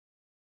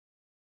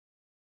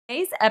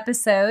Today's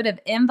episode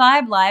of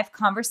InVibe Life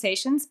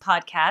Conversations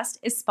podcast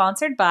is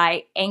sponsored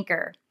by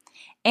Anchor.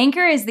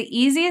 Anchor is the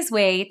easiest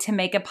way to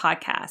make a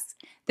podcast.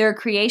 There are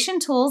creation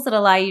tools that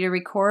allow you to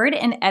record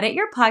and edit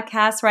your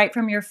podcast right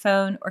from your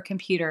phone or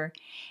computer.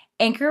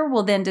 Anchor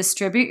will then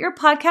distribute your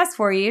podcast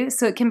for you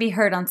so it can be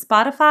heard on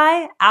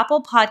Spotify,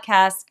 Apple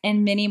Podcasts,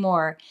 and many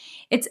more.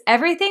 It's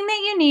everything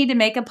that you need to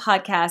make a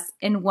podcast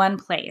in one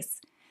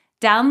place.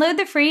 Download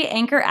the free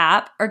Anchor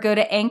app or go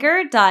to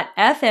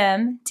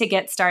anchor.fm to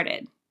get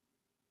started.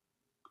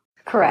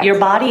 Correct. Your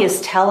body is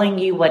telling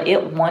you what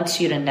it wants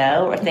you to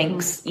know or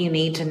thinks you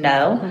need to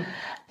know.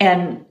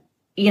 And,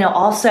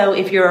 also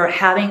if you're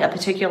having a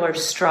particular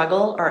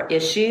struggle or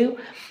issue,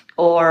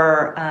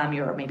 or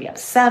you're maybe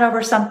upset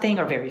over something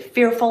or very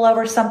fearful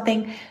over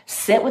something,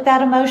 sit with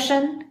that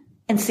emotion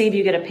and see if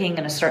you get a ping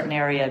in a certain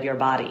area of your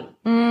body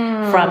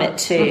from it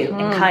too,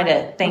 and kind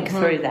of think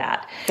through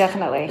that.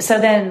 Definitely. So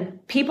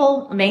then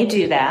people may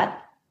do that,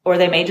 or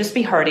they may just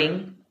be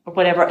hurting or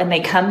whatever, and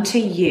they come to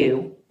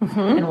you.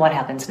 And what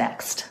happens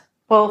next?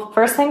 Well,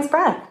 first thing's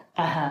breath.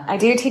 I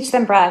do teach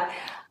them breath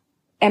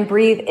and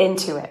breathe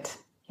into it.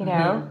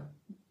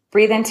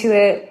 Breathe into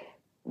it.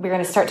 We're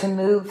going to start to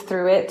move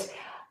through it.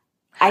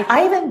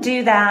 I even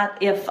do that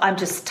if I'm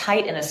just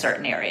tight in a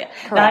certain area.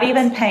 Correct. Not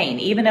even pain.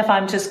 Even if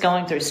I'm just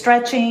going through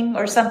stretching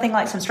or something,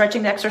 like some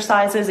stretching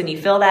exercises, and you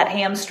feel that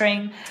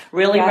hamstring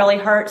really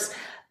hurts.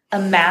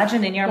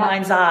 Imagine in your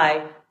mind's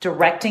eye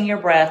directing your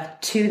breath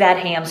to that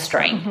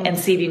hamstring and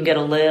see if you can get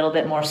a little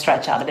bit more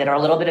stretch out of it or a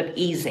little bit of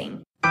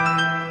easing.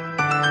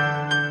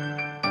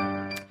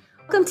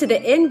 Welcome to the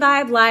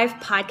InVibe Life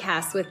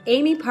podcast with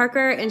Amy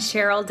Parker and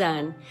Cheryl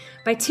Dunn.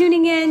 By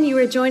tuning in, you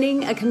are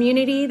joining a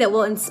community that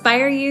will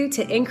inspire you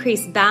to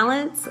increase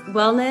balance,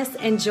 wellness,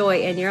 and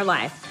joy in your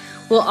life.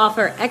 We'll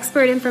offer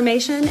expert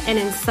information and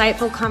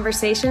insightful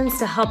conversations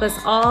to help us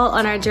all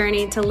on our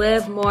journey to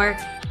live more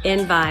in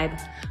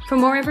vibe. For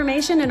more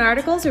information and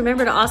articles,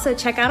 remember to also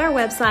check out our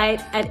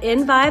website at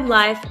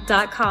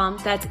invibelife.com.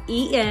 That's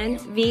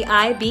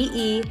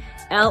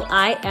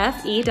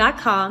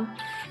ENVIBELIFE.com.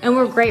 And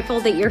we're grateful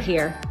that you're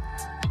here.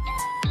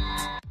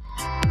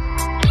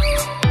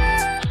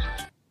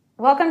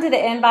 Welcome to the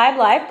InVibe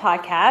Life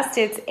podcast.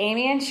 It's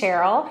Amy and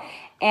Cheryl.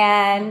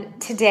 And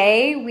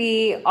today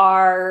we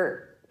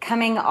are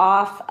coming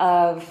off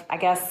of, I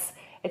guess,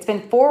 it's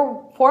been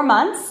four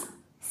months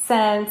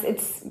since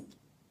it's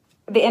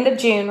the end of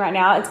June right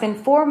now. It's been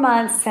 4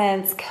 months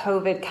since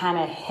COVID kind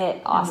of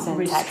hit Austin,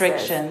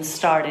 Restrictions Texas.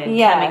 started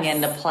coming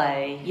into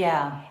play.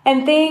 Yeah.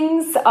 And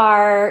things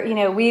are,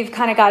 we've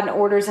kind of gotten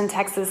orders in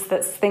Texas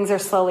that things are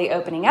slowly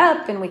opening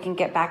up and we can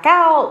get back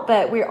out.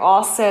 But we're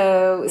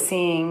also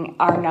seeing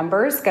our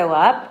numbers go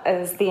up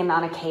as the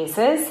amount of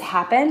cases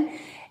happen.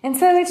 And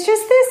so it's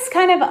just this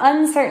kind of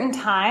uncertain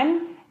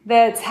time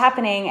that's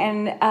happening.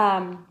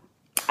 And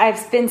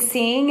I've been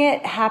seeing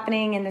it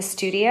happening in the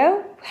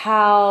studio,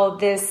 how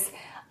this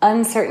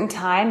uncertain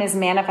time is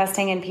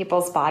manifesting in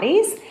people's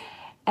bodies.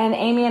 And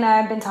Amy and I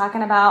have been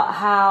talking about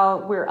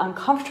how we're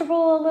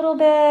uncomfortable a little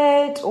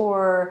bit,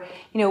 or,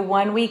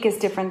 1 week is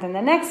different than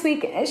the next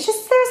week. It's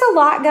just, there's a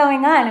lot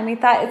going on. And we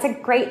thought it's a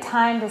great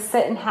time to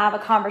sit and have a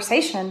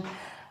conversation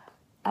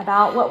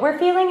about what we're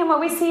feeling and what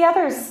we see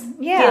others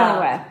dealing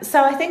with.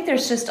 So I think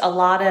there's just a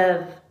lot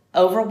of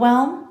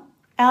overwhelm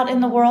out in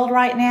the world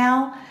right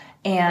now,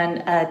 and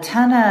a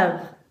ton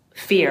of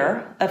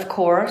fear, of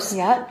course,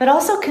 but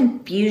also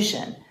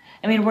confusion.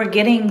 I mean, we're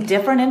getting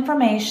different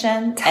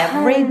information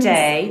every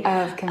day.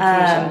 Of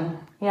confusion.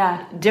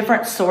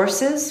 Different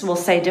sources will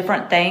say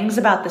different things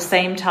about the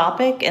same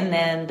topic, and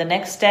then the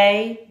next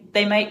day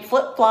they might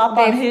flip-flop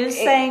on who's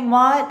saying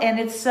what, and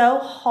it's so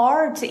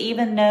hard to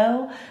even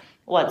know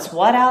what's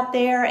what out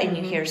there, and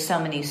you hear so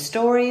many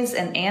stories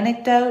and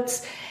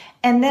anecdotes.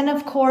 And then,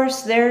 of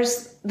course,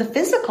 there's the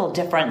physical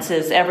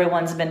differences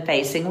everyone's been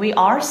facing. We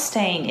are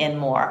staying in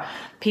more.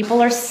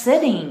 People are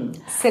sitting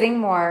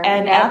more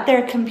and at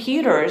their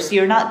computers.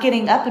 You're not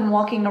getting up and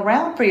walking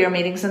around for your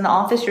meetings in the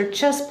office. You're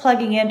just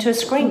plugging into a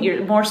screen.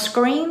 You're more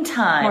screen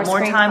time,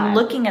 more time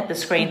looking at the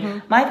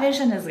screen. My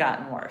vision has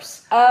gotten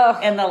worse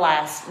in the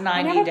last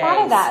 90 days. I never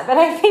thought of that, but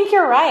I think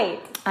you're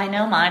right. I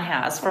know mine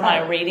has for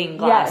my reading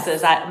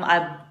glasses.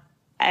 I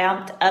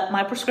amped up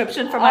my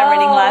prescription for my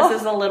reading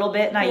glasses a little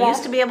bit, and I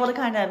used to be able to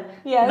kind of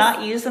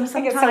not use them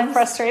sometimes. I get so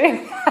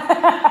frustrating.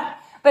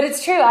 But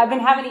it's true. I've been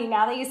having,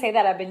 now that you say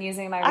that, I've been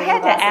using my reading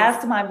glasses. I had to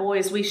ask my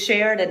boys. We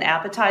shared an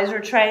appetizer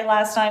tray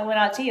last night, went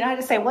out to eat, and I had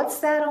to say, what's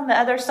that on the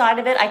other side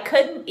of it? I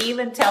couldn't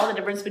even tell the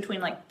difference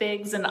between like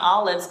figs and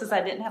olives because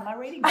I didn't have my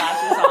reading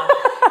glasses on.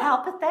 How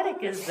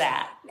pathetic is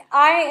that?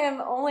 I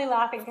am only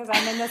laughing because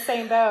I'm in the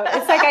same boat.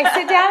 It's like I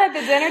sit down at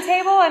the dinner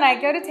table and I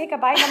go to take a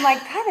bite and I'm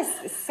like, God,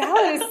 this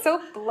salad is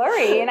so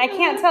blurry. And I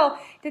can't tell,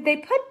 did they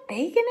put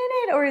bacon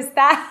in it or is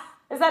that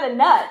a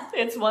nut?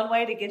 It's one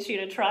way to get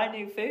you to try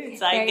new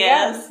foods, I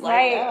guess. Like,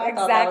 right, I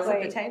thought that was a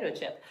potato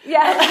chip.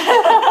 Yeah.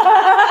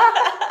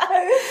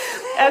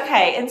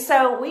 Okay, and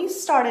so we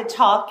started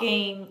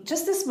talking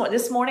just this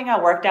morning. I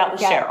worked out with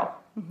Cheryl.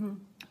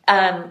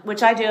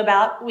 which I do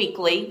about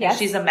weekly. Yes.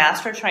 She's a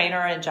master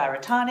trainer in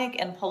gyrotonic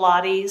and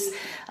Pilates.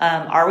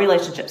 Our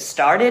relationship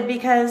started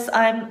because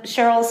I'm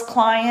Cheryl's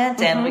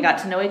client and we got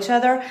to know each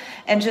other.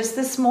 And just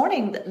this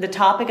morning, the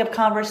topic of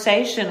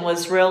conversation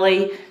was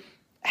really,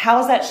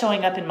 how is that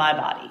showing up in my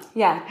body?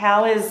 Yeah.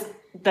 How is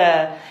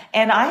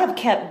and I have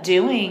kept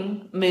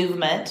doing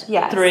movement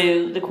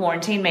through the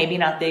quarantine, maybe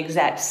not the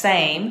exact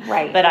same,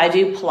 right? But I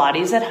do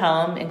Pilates at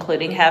home,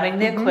 including having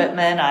the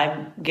equipment.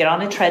 I get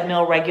on a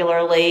treadmill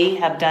regularly,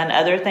 have done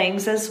other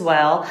things as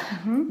well,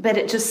 but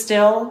it just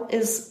still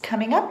is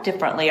coming up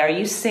differently. Are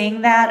you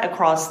seeing that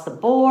across the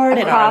board?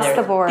 Across and are there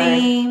the board.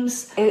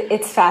 Themes?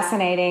 It's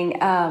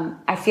fascinating.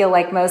 I feel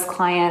like most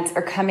clients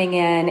are coming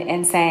in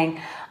and saying,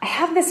 I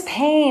have this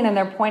pain, and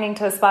they're pointing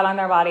to a spot on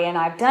their body, and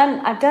I've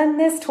done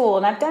this tool,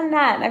 and I've done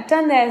that, and I've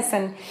done this,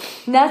 and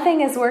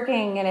nothing is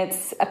working, and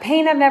it's a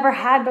pain I've never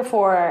had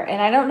before,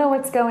 and I don't know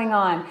what's going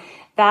on.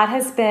 That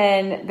has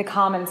been the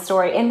common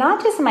story, and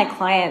not just my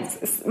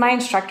clients, my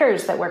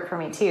instructors that work for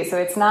me too. So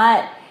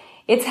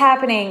it's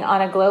happening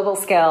on a global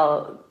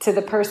scale, to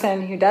the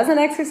person who doesn't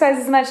exercise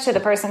as much, to the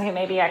person who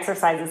maybe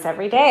exercises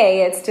every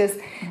day. It's just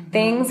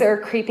things are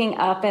creeping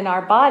up in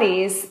our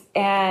bodies,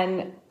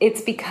 and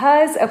it's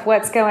because of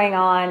what's going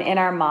on in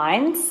our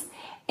minds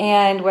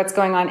and what's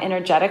going on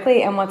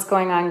energetically, and what's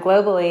going on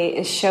globally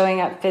is showing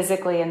up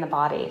physically in the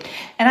body.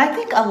 And I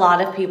think a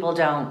lot of people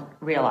don't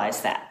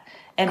realize that.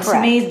 And Correct.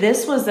 To me,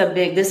 this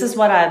is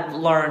what I've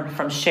learned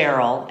from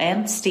Cheryl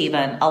and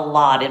Stephen a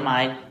lot in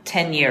my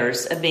 10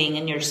 years of being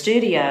in your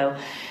studio,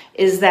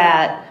 is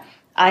that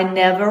I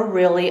never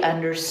really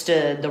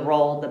understood the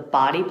role the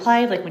body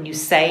played. Like when you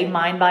say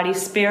mind, body,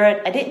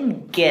 spirit, I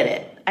didn't get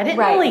it. I didn't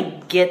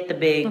really get the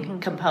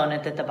big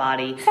component that the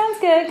body sounds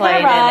good.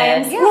 Played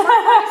rhymes. in it.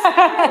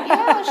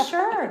 Yeah,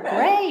 sure,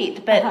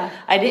 great. But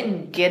I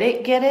didn't get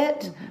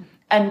it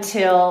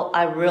until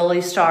I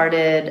really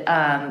started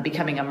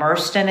becoming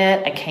immersed in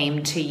it. I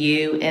came to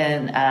you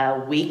in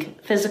a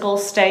weak physical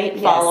state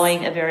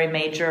following a very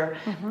major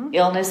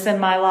illness in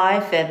my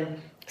life.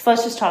 And so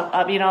let's just talk,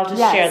 I'll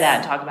just share that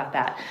and talk about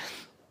that.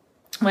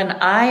 When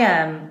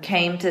I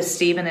came to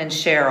Stephen and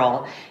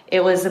Cheryl,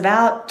 it was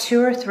about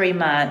 2 or 3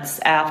 months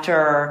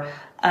after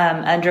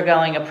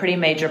undergoing a pretty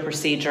major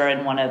procedure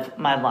in one of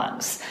my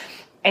lungs.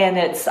 And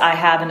I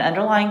have an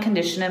underlying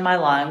condition in my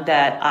lung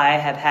that I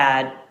have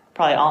had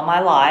probably all my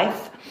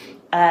life,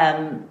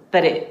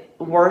 but it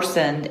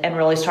worsened and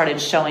really started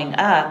showing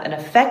up and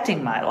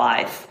affecting my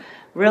life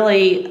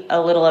really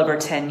a little over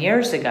 10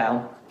 years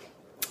ago.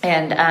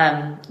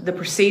 And the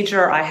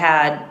procedure I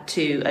had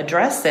to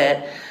address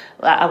it,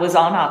 I was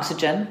on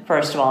oxygen,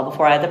 first of all,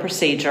 before I had the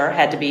procedure,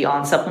 had to be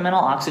on supplemental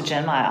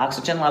oxygen. My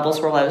oxygen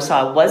levels were low, so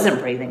I wasn't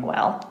breathing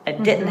well. I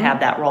didn't have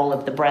that role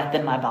of the breath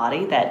in my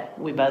body that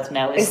we both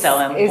know is so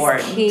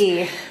important. Is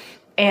key.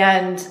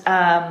 And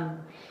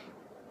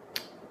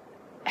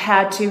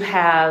had to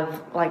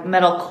have like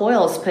metal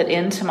coils put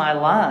into my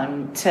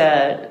lung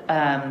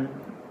to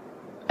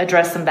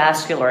address some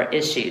vascular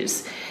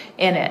issues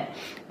in it.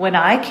 When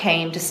I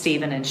came to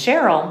Stephen and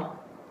Cheryl,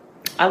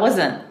 I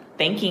wasn't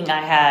thinking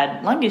I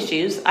had lung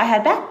issues. I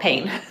had back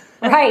pain.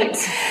 Right.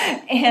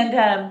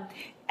 And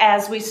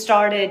as we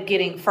started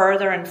getting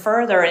further and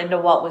further into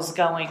what was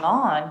going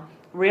on,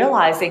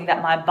 realizing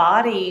that my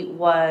body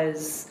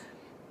was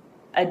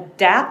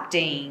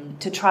adapting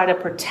to try to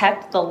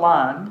protect the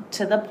lung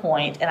to the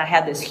point, and I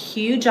had this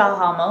huge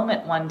aha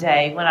moment one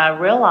day when I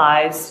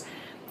realized,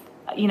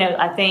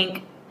 I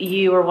think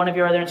you or one of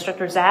your other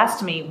instructors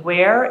asked me,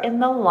 where in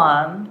the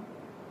lung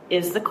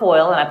is the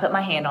coil? And I put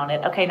my hand on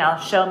it. Okay, now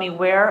show me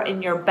where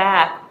in your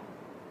back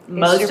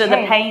most of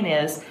the pain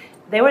is.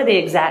 They were the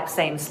exact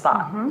same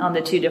spot on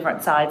the 2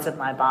 different sides of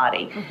my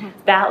body.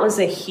 That was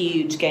a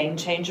huge game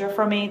changer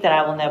for me that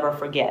I will never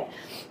forget.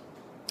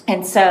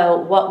 And so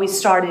what we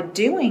started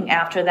doing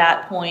after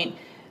that point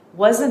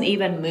wasn't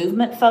even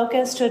movement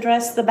focused to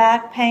address the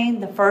back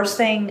pain. The first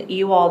thing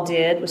you all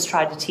did was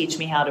try to teach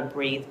me how to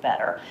breathe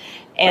better.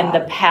 And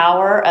the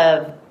power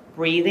of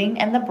breathing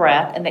and the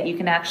breath, and that you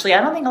can actually,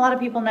 I don't think a lot of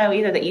people know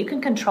either, that you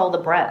can control the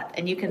breath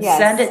and you can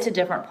send it to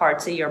different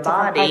parts of your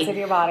body. Parts of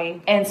your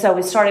body. And so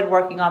we started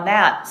working on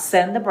that.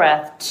 Send the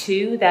breath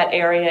to that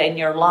area in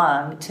your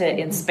lung to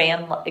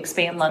expand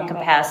lung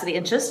capacity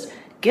and just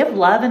give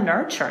love and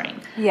nurturing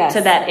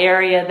to that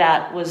area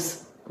that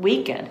was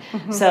weakened.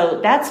 So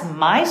that's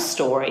my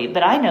story,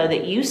 but I know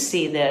that you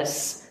see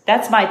this.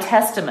 That's my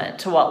testament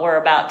to what we're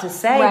about to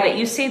say, that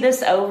you see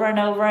this over and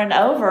over and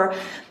over,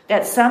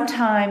 that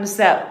sometimes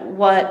that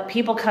what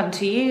people come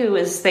to you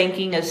is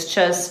thinking is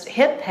just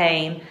hip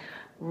pain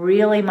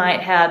really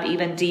might have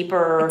even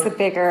deeper, it's a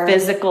bigger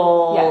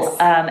physical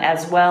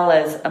as well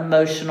as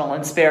emotional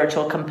and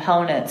spiritual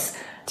components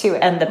to it.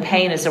 And the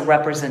pain is a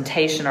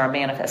representation or a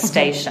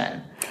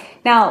manifestation.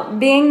 Now,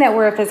 being that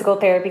we're a physical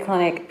therapy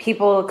clinic,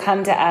 people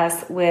come to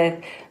us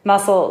with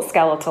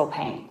musculoskeletal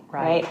pain,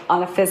 right?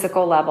 On a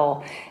physical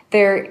level.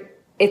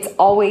 It's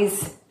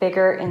always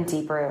bigger and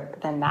deeper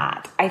than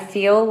that. I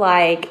feel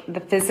like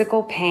the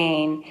physical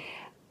pain,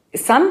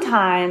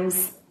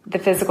 sometimes the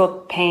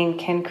physical pain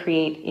can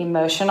create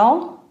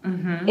emotional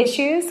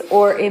issues,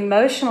 or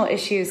emotional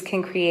issues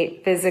can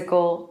create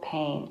physical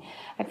pain.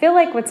 I feel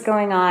like what's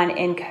going on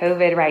in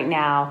COVID right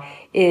now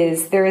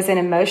is there is an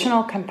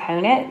emotional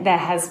component that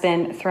has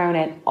been thrown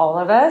at all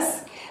of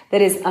us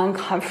that is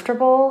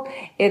uncomfortable.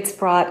 It's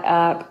brought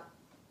up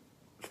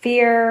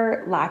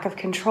fear, lack of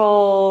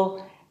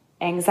control,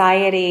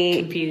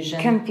 anxiety,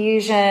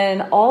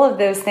 confusion, all of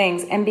those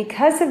things. And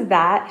because of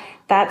that,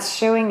 that's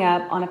showing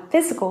up on a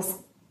physical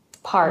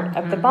part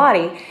of the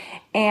body.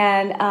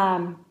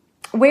 And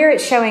where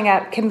it's showing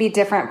up can be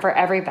different for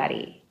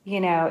everybody.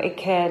 It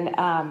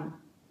can,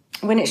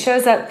 when it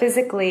shows up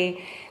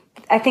physically,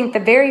 I think the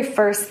very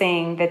first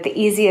thing that the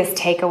easiest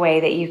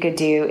takeaway that you could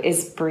do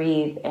is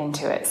breathe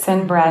into it,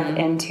 send breath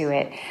into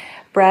it.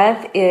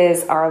 Breath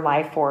is our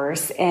life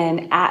force.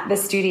 And at the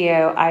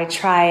studio, I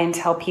try and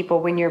tell people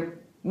when you're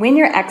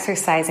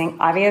exercising,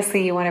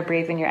 obviously you want to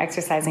breathe when you're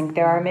exercising.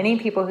 There are many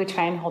people who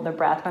try and hold their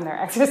breath when they're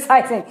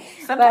exercising.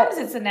 Sometimes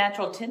it's a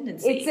natural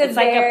tendency. It's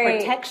like a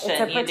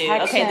protection. You do.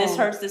 Okay,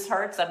 this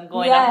hurts. I'm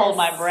going to hold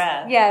my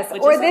breath. Yes.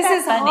 Or this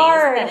is funny?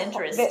 hard. Isn't that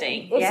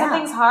interesting? If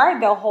something's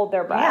hard, they'll hold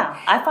their breath.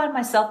 Yeah. I find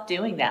myself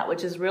doing that,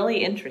 which is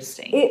really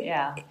interesting.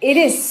 It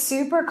is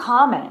super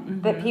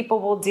common that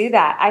people will do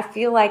that. I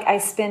feel like I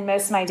spend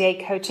most of my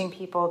day coaching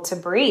people to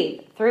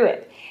breathe through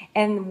it.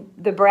 And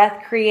the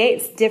breath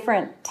creates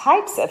different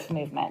types of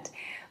movement.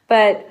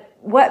 But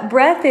what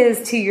breath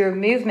is to your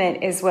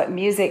movement is what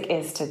music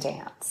is to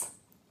dance,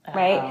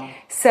 right?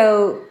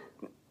 So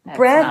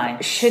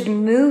breath should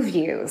move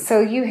you.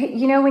 So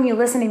you know when you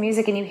listen to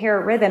music and you hear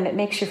a rhythm, it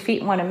makes your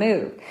feet want to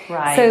move.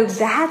 Right. So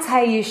that's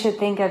how you should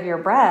think of your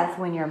breath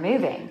when you're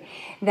moving.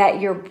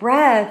 That your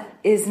breath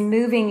is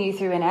moving you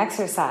through an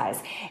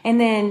exercise. And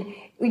then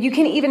you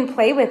can even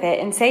play with it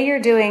and say you're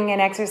doing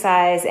an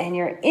exercise and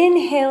you're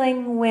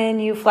inhaling when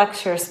you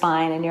flex your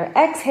spine and you're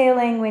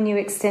exhaling when you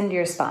extend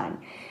your spine.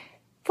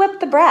 Flip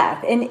the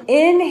breath and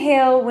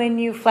inhale when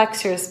you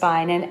flex your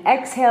spine and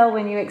exhale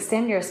when you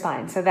extend your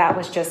spine. So that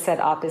was just said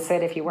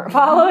opposite if you weren't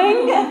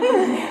following.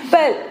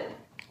 But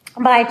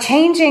by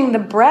changing the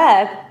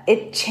breath,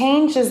 it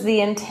changes the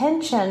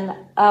intention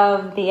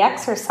of the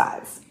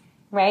exercise,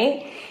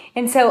 right?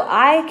 And so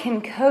I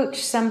can coach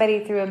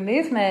somebody through a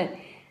movement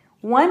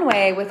one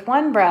way with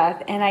one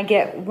breath, and I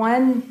get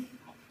one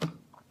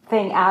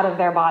thing out of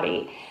their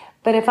body.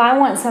 But if I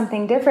want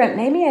something different,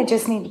 maybe I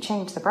just need to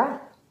change the breath,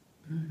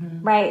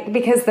 right?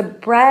 Because the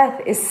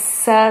breath is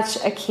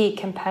such a key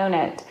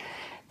component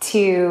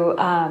to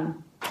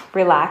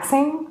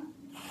relaxing,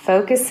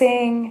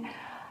 focusing,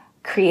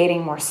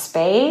 creating more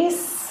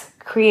space,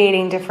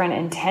 creating different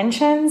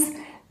intentions.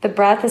 The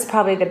breath is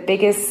probably the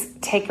biggest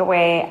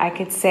takeaway I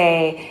could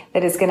say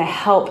that is going to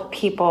help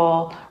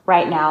people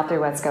right now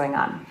through what's going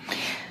on.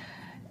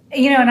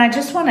 And I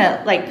just want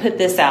to put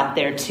this out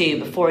there too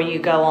before you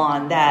go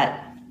on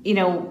that,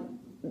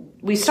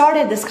 we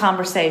started this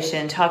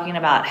conversation talking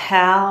about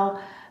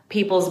how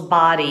people's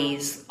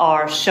bodies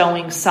are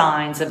showing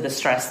signs of the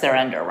stress they're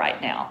under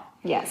right now.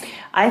 Yes.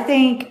 I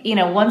think,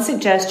 one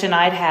suggestion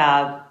I'd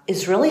have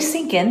is really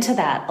sink into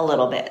that a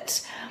little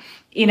bit.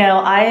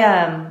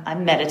 I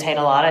meditate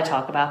a lot. I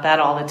talk about that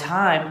all the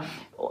time.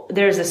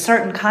 There's a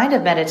certain kind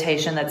of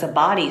meditation that's a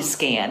body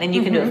scan, and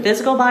you can do a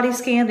physical body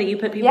scan that you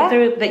put people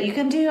through, but you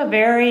can do a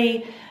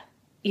very,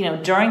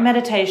 during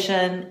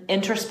meditation,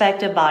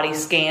 introspective body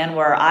scan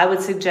where I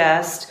would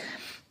suggest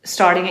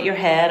starting at your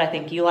head. I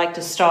think you like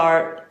to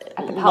start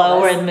at the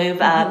lower and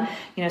move up.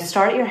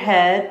 Start at your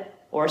head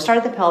or start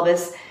at the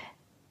pelvis,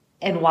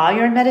 and while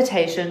you're in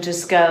meditation,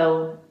 just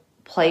go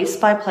place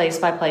by place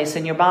by place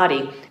in your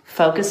body.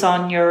 Focus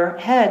on your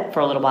head for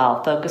a little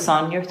while. Focus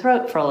on your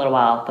throat for a little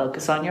while.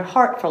 Focus on your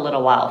heart for a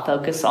little while.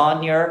 Focus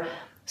on your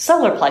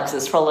solar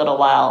plexus for a little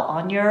while.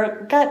 On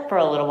your gut for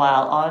a little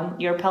while. On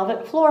your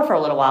pelvic floor for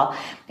a little while.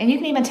 And you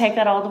can even take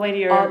that all the way to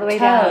your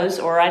toes.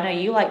 Down. Or I know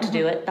you like to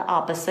do it the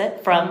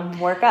opposite from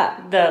work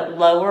up. The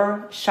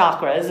lower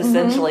chakras,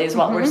 essentially, is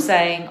what we're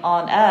saying,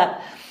 on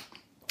up.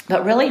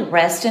 But really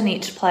rest in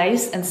each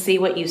place and see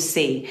what you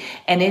see.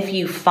 And if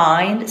you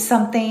find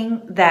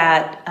something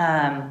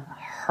that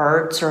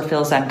hurts or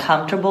feels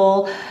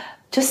uncomfortable,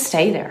 just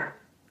stay there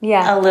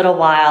a little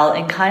while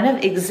and kind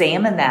of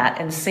examine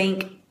that and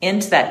sink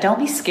into that. Don't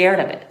be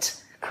scared of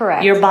it.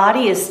 Correct. Your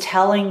body is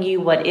telling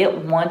you what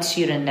it wants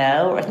you to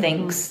know or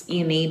thinks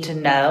you need to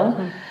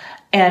know.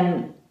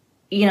 And,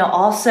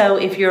 also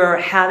if you're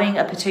having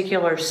a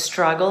particular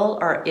struggle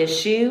or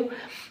issue,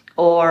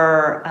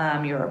 or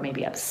you're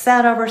maybe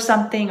upset over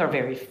something or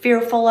very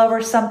fearful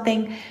over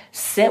something,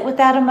 sit with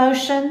that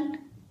emotion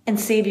and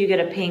see if you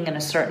get a ping in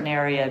a certain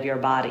area of your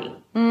body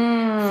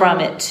from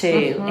it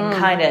too, and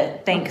kind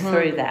of think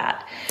through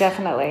that.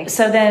 Definitely.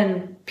 So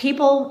then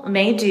people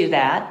may do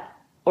that,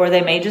 or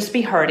they may just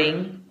be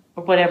hurting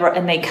or whatever,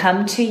 and they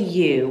come to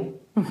you,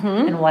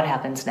 and what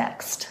happens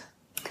next?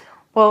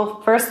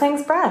 Well, first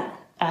thing's breath.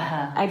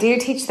 I do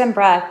teach them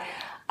breath,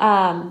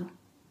 and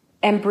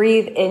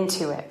breathe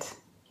into it.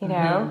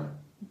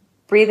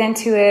 Breathe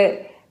into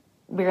it.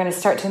 We're going to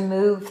start to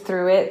move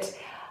through it.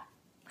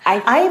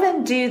 I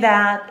even do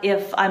that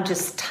if I'm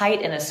just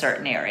tight in a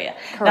certain area.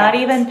 Correct. Not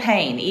even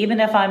pain. Even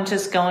if I'm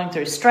just going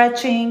through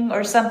stretching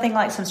or something,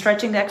 like some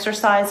stretching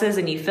exercises,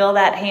 and you feel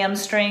that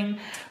hamstring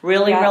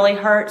really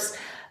hurts.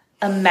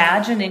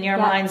 Imagine in your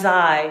mind's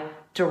eye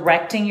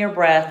directing your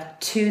breath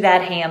to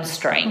that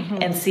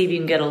hamstring and see if you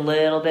can get a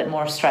little bit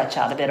more stretch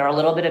out of it, or a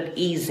little bit of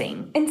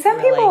easing. And some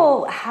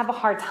people have a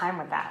hard time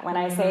with that. When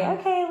I say,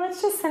 okay,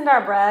 let's just send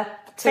our breath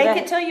fake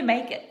it till you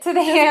make it. To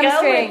the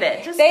hamstring. Go with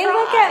it. Just they try.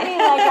 look at me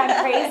like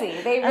I'm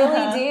crazy. They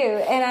really do.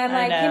 And I'm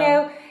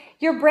like,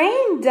 your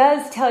brain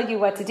does tell you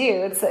what to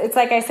do. It's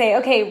like I say,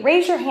 okay,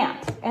 raise your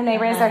hand. And they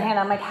raise their hand.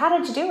 I'm like, how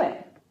did you do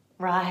it?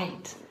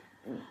 Right.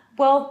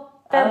 Well,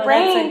 their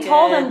brain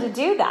told them to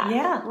do that.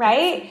 Yeah.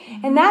 Right?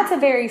 And that's a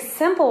very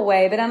simple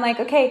way. But I'm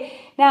like, okay,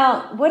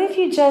 now what if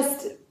you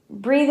just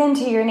breathe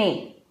into your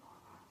knee?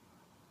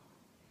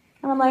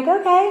 And I'm like,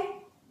 okay.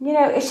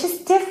 It's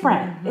just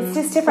different. It's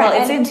just different.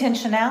 Well, it's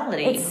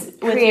intentionality. It's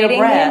with creating your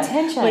breath, the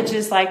intention. which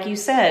is like you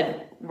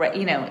said,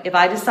 if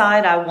I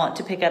decide I want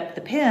to pick up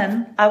the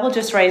pen, I will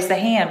just raise the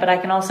hand, but I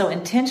can also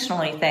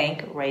intentionally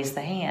think, raise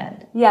the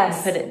hand. Yes.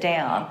 And put it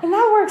down. And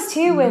that works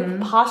too with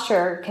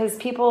posture, because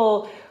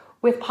people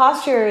with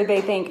posture,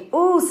 they think,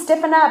 ooh,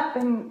 stiffen up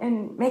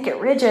and make it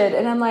rigid.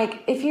 And I'm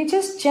like, if you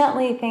just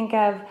gently think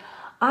of,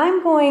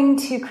 I'm going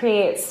to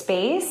create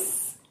space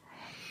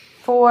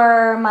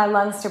for my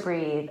lungs to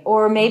breathe.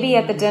 Or maybe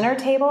at the dinner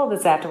table,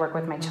 this I have to work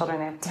with my children.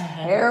 They have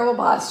terrible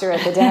posture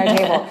at the dinner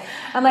table.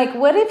 I'm like,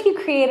 what if you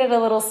created a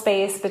little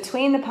space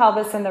between the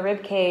pelvis and the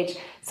rib cage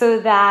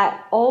so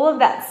that all of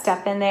that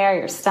stuff in there,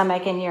 your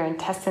stomach and your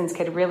intestines,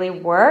 could really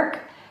work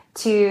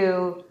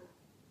to...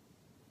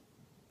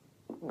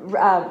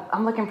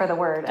 I'm looking for the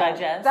word.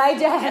 Digest.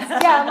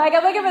 Yeah,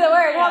 I'm looking for the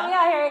word. Help me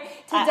out here.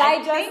 To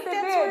digest the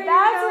food.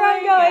 That's where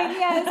I'm going.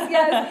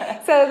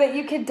 Yes. So that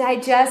you could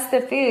digest the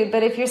food.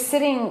 But if you're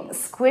sitting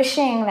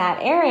squishing that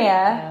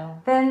area,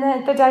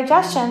 then the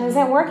digestion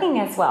isn't working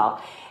as well.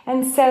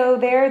 And so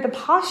the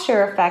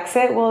posture affects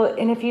it. Well,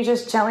 and if you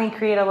just gently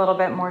create a little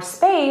bit more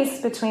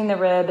space between the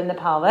rib and the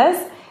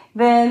pelvis,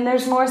 then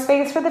there's more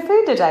space for the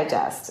food to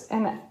digest.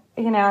 And,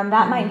 and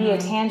that might be a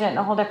tangent and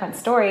a whole different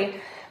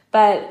story.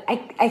 But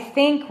I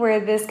think where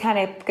this kind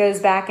of goes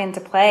back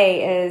into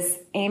play is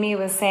Amy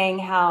was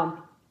saying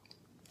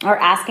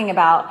asking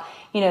about,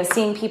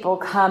 seeing people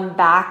come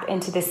back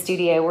into the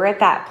studio. We're at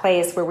that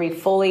place where we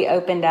fully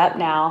opened up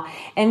now,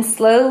 and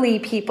slowly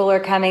people are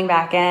coming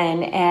back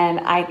in,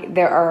 and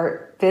there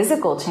are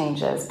physical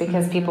changes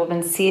because people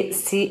have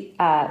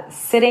been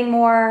sitting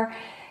more.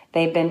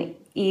 They've been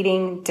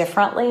eating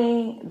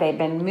differently. They've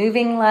been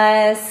moving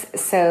less.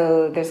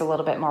 So there's a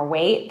little bit more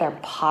weight. Their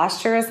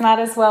posture is not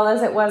as well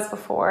as it was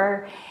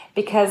before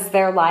because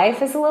their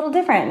life is a little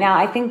different. Now,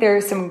 I think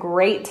there's some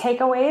great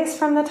takeaways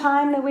from the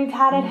time that we've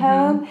had at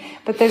home,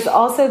 but there's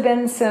also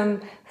been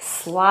some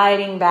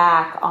sliding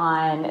back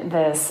on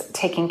this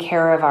taking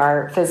care of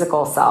our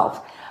physical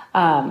self.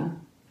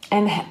 And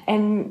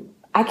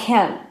I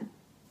can't,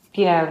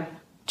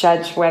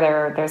 judge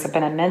whether there's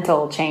been a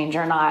mental change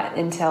or not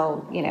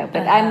until,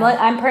 but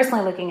I'm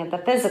personally looking at the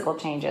physical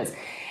changes.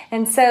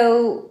 And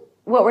so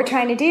what we're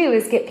trying to do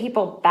is get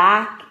people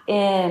back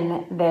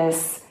in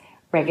this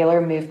regular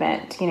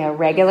movement,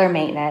 regular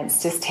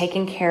maintenance, just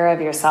taking care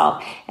of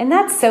yourself. And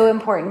that's so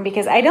important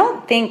because I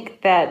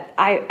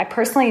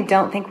personally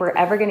don't think we're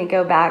ever going to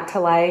go back to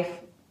life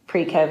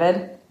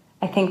pre-COVID.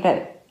 I think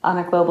that on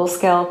a global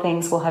scale,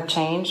 things will have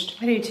changed.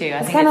 I do too.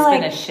 I think it's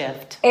been a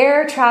shift.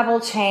 Air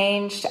travel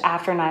changed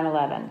after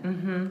 9/11.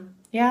 Mm-hmm.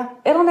 Yeah.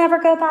 It'll never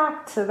go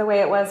back to the way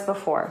it was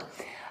before.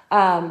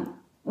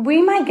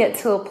 We might get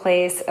to a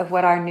place of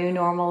what our new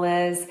normal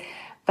is,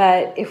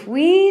 but if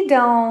we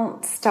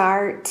don't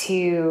start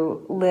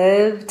to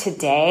live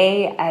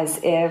today as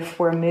if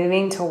we're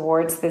moving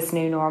towards this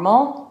new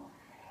normal,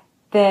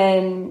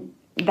 then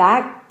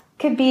that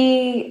could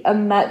be a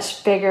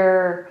much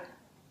bigger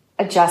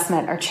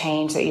adjustment or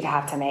change that you'd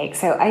have to make.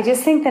 So I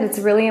just think that it's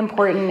really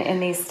important in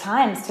these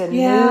times to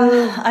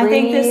move, I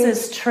think this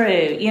is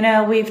true.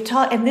 We've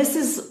talked, and this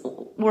is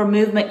where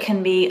movement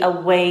can be a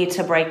way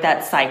to break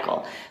that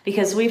cycle,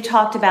 because we've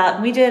talked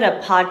about, we did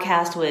a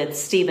podcast with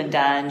Stephen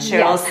Dunn,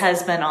 Cheryl's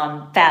husband,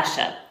 on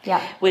fascia,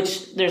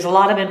 which there's a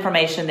lot of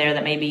information there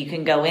that maybe you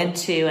can go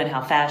into, and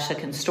how fascia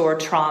can store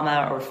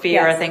trauma or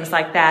fear or things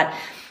like that.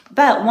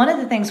 But one of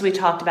the things we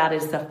talked about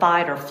is the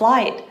fight or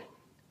flight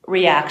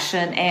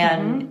reaction,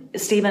 and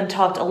Stephen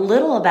talked a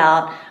little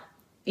about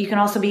you can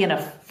also be in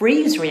a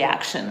freeze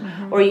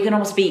reaction, or you can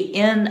almost be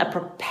in a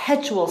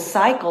perpetual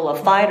cycle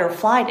of fight or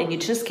flight, and you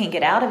just can't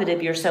get out of it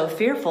if you're so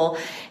fearful.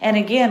 And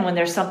again, when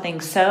there's something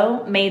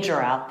so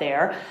major out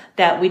there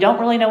that we don't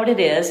really know what it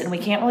is and we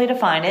can't really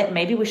define it,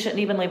 maybe we shouldn't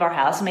even leave our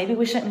house, maybe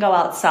we shouldn't go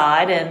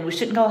outside, and we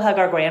shouldn't go hug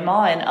our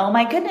grandma, and oh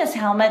my goodness,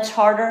 how much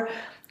harder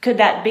could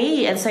that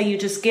be? And so you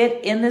just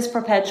get in this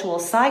perpetual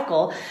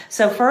cycle.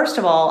 So first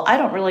of all, I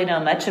don't really know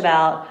much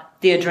about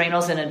the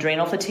adrenals and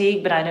adrenal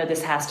fatigue, but I know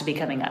this has to be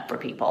coming up for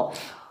people.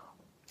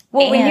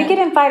 Well, when you get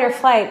in fight or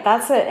flight,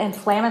 that's an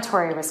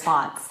inflammatory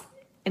response.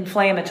 And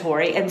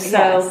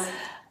so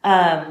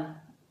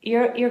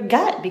your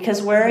gut,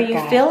 because where are you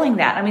feeling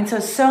that? I mean,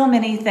 so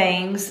many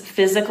things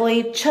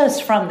physically,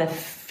 just from the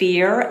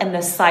fear and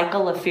the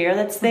cycle of fear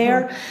that's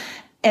there. Mm-hmm.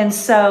 And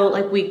so,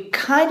 like, we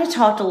kind of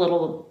talked a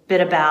little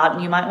bit about,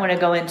 and you might want to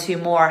go into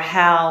more,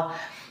 how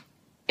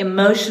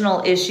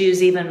emotional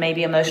issues, even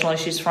maybe emotional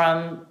issues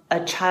from a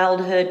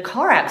childhood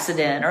car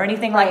accident or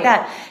anything like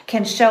that,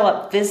 can show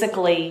up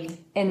physically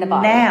in the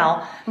body.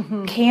 Now,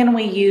 can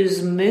we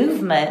use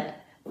movement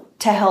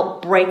to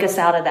help break us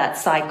out of that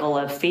cycle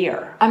of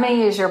fear? I'm going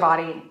to use your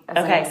body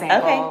as an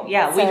example. Okay,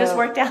 yeah, we just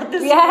worked out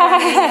this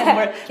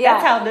morning.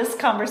 That's how this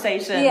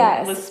conversation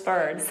was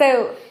spurred.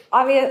 So,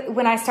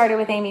 when I started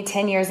with Amy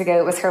 10 years ago,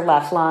 it was her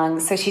left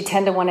lung. So she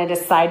tended to want to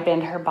side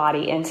bend her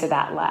body into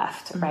that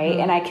left, right?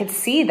 And I could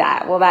see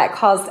that. Well, that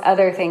caused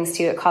other things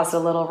too. It caused a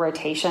little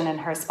rotation in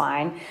her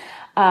spine.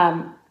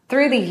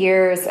 Through the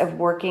years of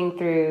working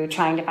through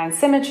trying to find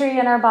symmetry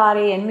in our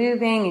body and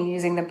moving and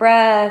using the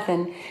breath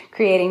and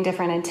creating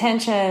different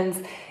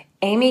intentions,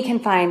 Amy can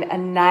find a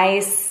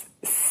nice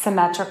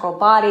symmetrical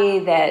body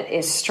that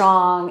is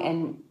strong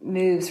and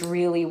moves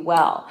really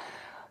well.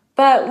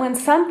 But when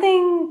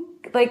something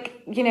the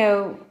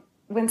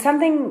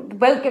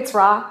boat gets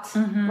rocked,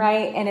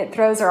 right, and it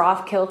throws her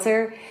off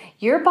kilter,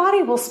 your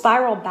body will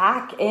spiral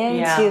back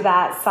into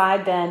that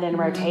side bend and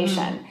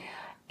rotation.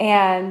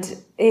 And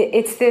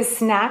it's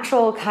this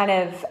natural kind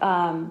of,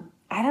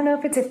 I don't know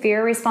if it's a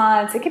fear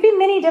response. It could be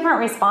many different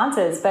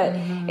responses, but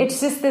it's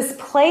just this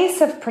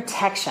place of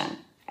protection.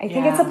 I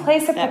think it's a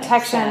place of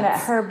protection that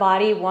her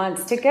body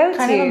wants to go to.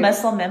 Kind of a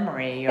muscle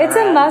memory. It's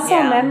a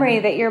muscle memory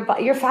that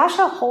your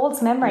fascia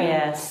holds memory.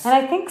 Yes. And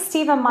I think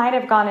Stephen might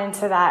have gone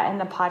into that in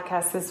the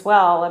podcast as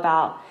well,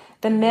 about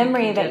the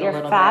memory that your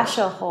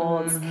fascia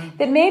holds.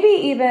 That maybe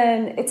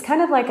even, it's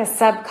kind of like a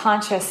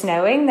subconscious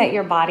knowing that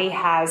your body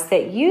has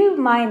that you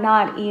might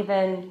not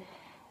even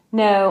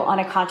know on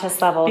a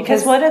conscious level.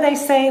 Because what do they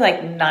say?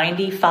 Like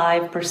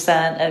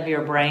 95% of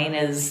your brain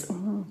is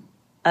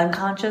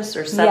unconscious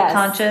or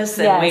subconscious,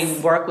 and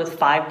we work with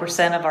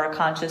 5% of our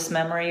conscious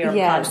memory or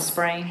conscious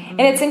brain.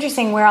 And it's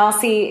interesting, where I'll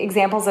see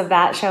examples of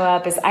that show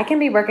up is I can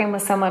be working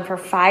with someone for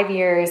 5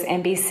 years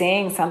and be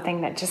seeing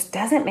something that just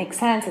doesn't make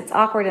sense. It's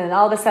awkward. And then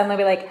all of a sudden they'll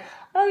be like,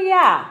 oh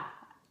yeah,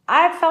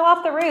 I fell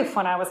off the roof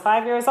when I was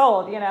 5 years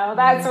old,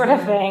 that sort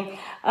of thing.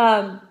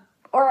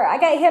 Or I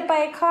got hit by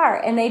a car,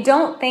 and they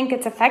don't think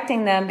it's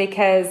affecting them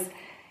because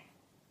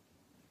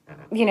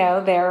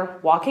they're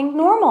walking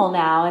normal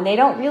now, and they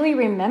don't really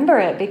remember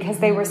it because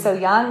they were so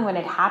young when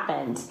it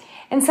happened.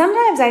 And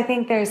sometimes I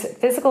think there's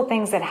physical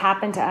things that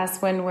happen to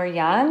us when we're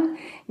young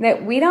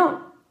that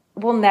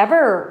we'll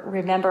never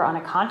remember on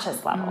a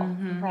conscious level,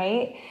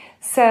 right?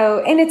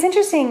 So, and it's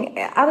interesting,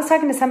 I was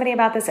talking to somebody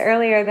about this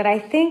earlier, that I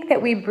think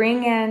that we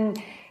bring in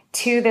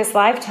to this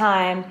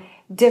lifetime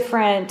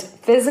different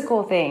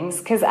physical things,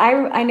 because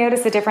I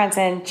noticed a difference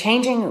in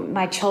changing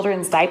my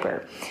children's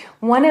diaper.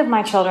 One of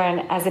my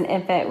children, as an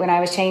infant, when I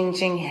was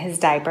changing his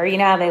diaper, you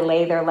know how they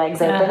lay their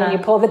legs open and you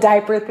pull the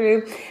diaper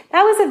through?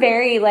 That was a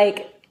very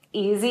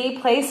easy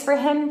place for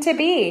him to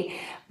be.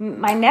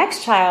 My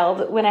next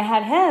child, when I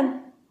had him,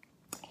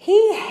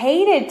 he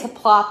hated to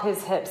plop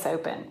his hips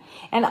open.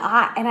 And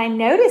I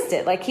noticed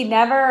it. He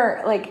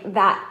never,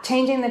 that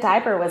changing the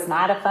diaper was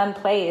not a fun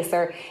place.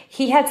 Or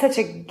he had such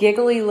a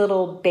giggly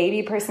little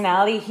baby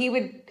personality. He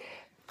would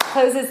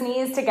close his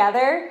knees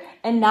together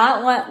and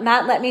not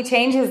let me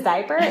change his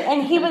diaper.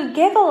 And he would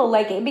giggle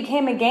it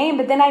became a game.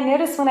 But then I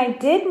noticed when I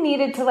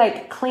needed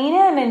to clean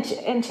him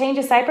and change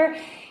his diaper,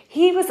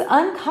 he was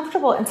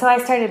uncomfortable. And so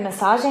I started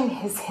massaging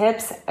his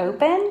hips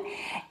open,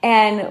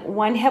 and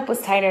one hip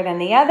was tighter than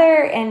the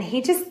other. And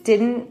he just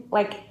didn't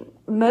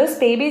most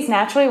babies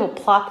naturally will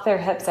plop their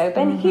hips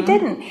open. He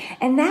didn't.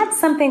 And that's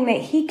something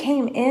that he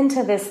came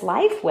into this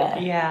life with.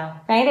 Yeah.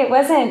 Right? It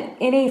wasn't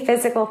any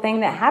physical thing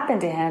that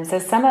happened to him. So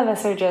some of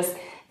us are just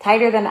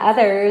tighter than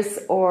others,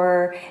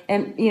 or,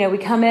 we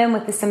come in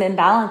with some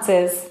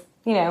imbalances.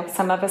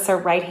 Some of us are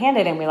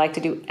right-handed and we like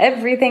to do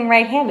everything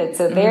right-handed.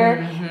 So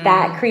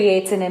that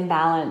creates an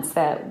imbalance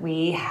that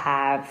we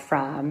have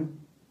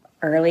from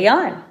early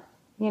on,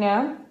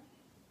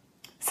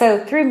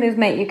 So through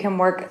movement, you can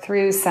work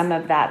through some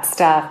of that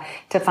stuff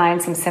to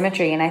find some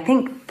symmetry. And I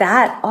think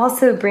that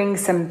also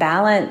brings some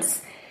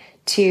balance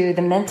to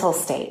the mental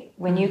state.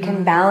 When you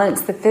can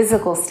balance the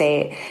physical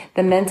state,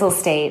 the mental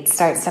state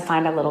starts to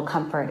find a little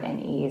comfort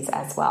and ease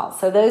as well.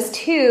 So those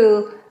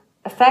two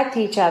affect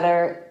each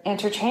other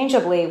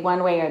interchangeably,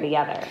 one way or the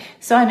other.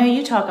 So I know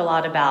you talk a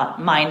lot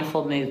about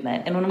mindful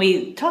movement. And when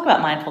we talk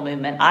about mindful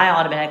movement, I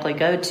automatically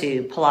go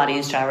to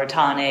Pilates,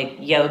 gyrotonic,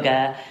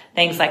 yoga,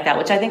 things like that,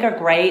 which I think are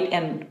great.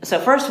 And so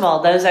first of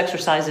all, those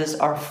exercises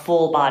are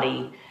full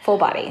body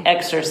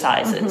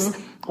exercises,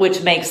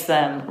 which makes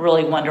them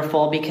really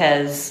wonderful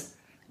because,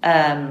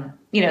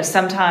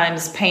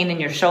 sometimes pain in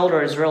your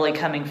shoulder is really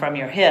coming from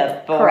your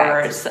hip or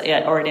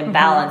an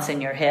imbalance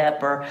in your hip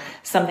or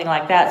something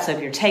like that. So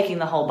if you're taking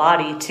the whole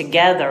body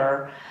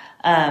together,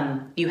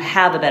 you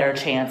have a better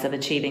chance of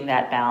achieving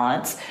that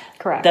balance.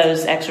 Correct.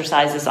 Those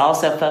exercises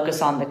also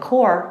focus on the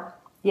core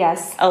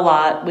Yes. A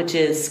lot, which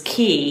is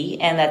key.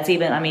 And that's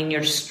even, I mean,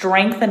 you're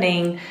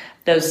strengthening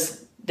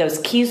those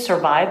key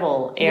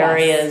survival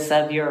areas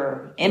of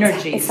your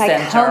energy it's center.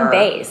 Like home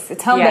base.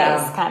 It's home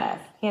base kind of,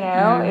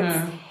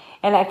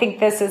 and I think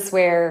this is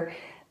where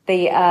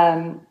the,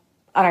 on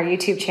our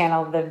YouTube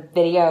channel, the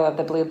video of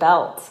the blue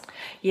belt.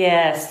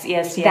 Yes.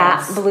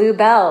 That blue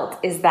belt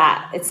is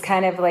that. It's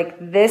kind of like,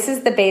 this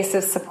is the base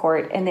of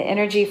support, and the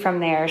energy from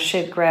there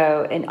should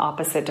grow in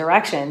opposite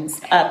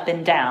directions. Up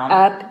and down.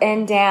 Up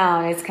and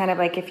down. It's kind of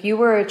like if you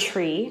were a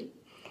tree,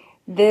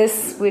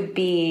 this would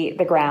be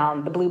the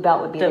ground. The blue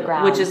belt would be the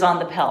ground. Which is on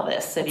the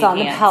pelvis. It's on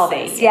the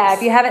pelvis. Yes. Yeah,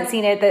 if you haven't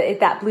seen it,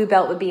 that blue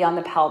belt would be on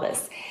the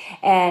pelvis.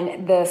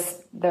 And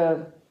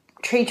the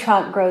tree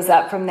trunk grows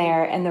up from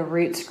there, and the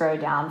roots grow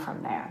down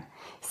from there.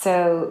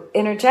 So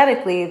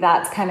energetically,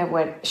 that's kind of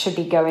what should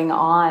be going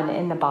on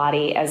in the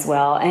body as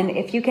well. And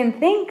if you can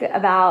think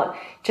about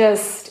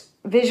just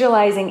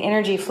visualizing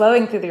energy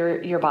flowing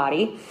through your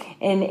body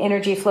and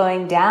energy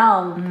flowing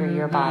down through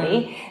your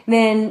body,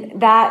 then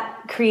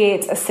that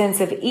creates a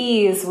sense of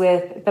ease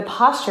with the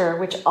posture,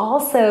 which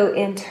also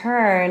in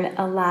turn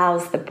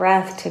allows the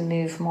breath to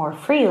move more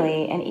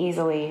freely and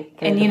easily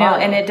through the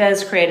body. And it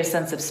does create a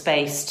sense of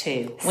space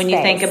too. When you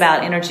think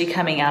about energy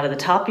coming out of the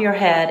top of your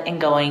head and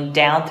going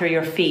down through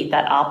your feet,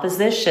 that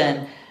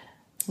opposition.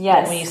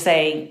 Yes. When you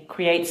say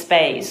create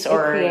space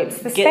or get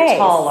space.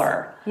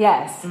 taller.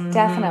 Yes,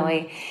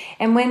 definitely.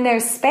 And when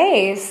there's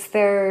space,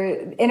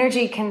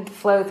 energy can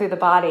flow through the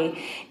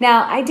body.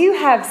 Now, I do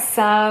have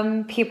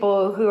some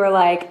people who are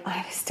like,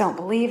 I just don't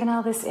believe in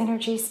all this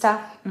energy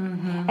stuff.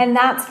 And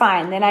that's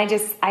fine. Then I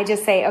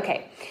just say,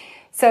 okay,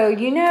 so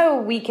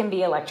we can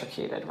be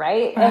electrocuted,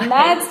 right? And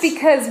that's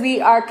because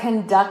we are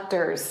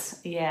conductors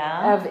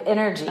of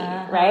energy,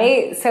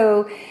 right?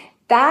 So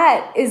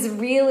that is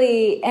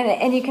really, and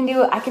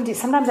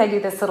sometimes I do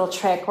this little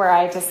trick where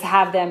I just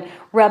have them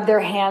rub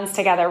their hands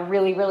together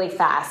really, really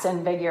fast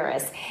and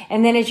vigorous.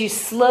 And then as you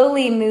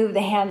slowly move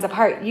the hands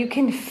apart, you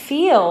can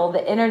feel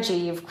the energy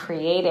you've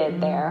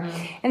created there.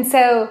 And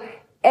so,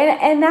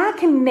 and that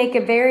can make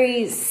a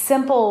very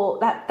simple,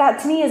 that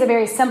to me is a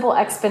very simple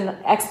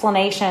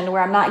explanation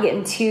where I'm not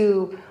getting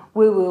too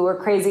woo-woo or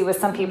crazy with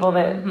some people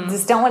that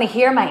just don't want to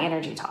hear my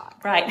energy talk.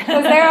 Right.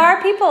 Because there are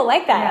people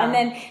like that. Yeah. And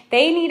then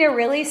they need to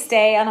really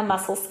stay on a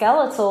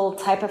muscle-skeletal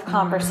type of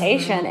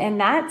conversation. And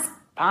that's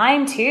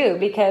fine too,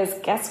 because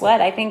guess what?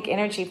 I think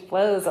energy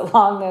flows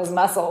along those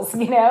muscles,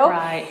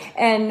 Right.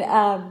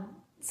 And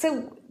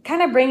so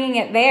kind of bringing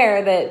it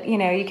there that,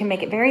 you can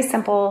make it very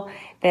simple,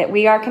 that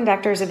we are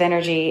conductors of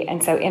energy.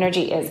 And so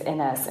energy is in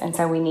us. And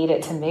so we need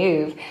it to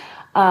move.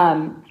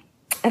 I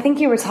think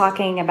you were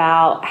talking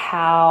about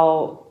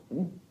how,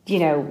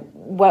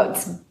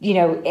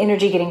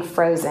 energy getting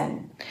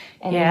frozen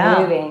and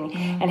moving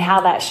and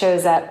how that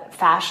shows up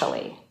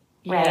fascially,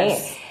 right?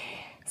 Yes.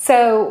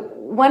 So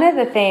one of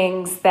the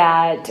things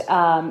that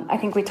I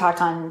think we talked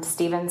on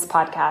Stephen's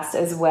podcast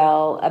as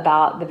well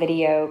about the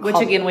video. Which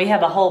again, we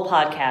have a whole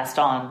podcast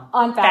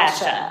on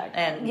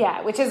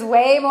fascia. Which is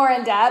way more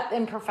in depth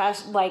and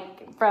professional,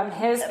 like from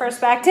his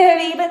perspective.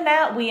 Even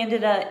that, we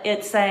ended up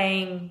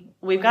saying,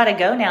 we've got to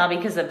go now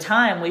because of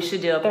time. We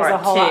should do a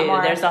part two.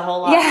 There's a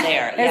whole lot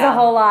there. There's a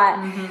whole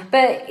lot.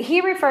 But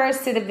he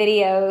refers to the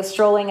video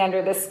Strolling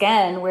Under the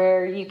Skin,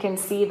 where you can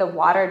see the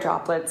water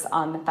droplets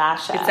on the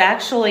fascia. It's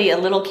actually a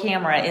little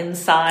camera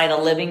inside a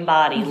living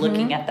body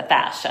looking at the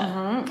fascia.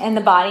 And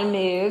the body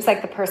moves,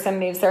 like the person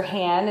moves their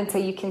hand, and so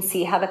you can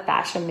see how the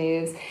fascia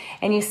moves.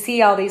 And you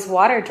see all these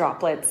water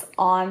droplets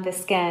on the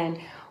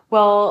skin.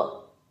 Well,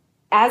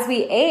 as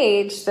we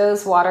age,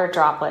 those water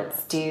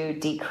droplets do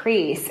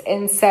decrease.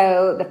 And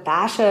so the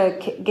fascia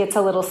gets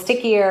a little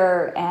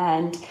stickier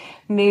and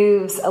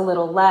moves a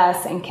little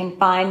less and can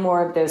find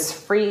more of those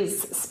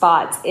freeze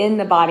spots in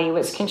the body,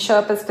 which can show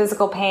up as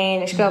physical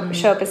pain, it can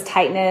show up as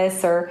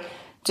tightness or,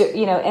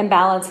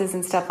 imbalances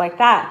and stuff like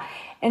that.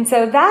 And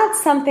so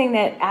that's something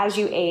that as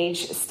you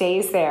age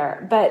stays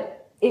there.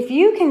 But if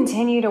you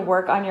continue to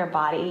work on your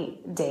body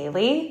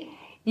daily,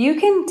 you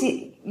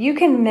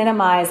can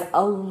minimize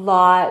a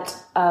lot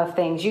of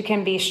things. You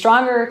can be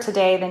stronger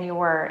today than you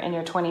were in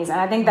your 20s.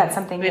 And I think that's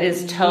something it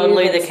is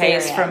totally the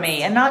case for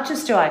me. And not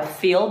just do I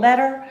feel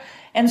better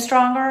and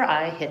stronger,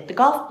 I hit the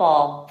golf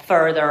ball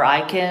further.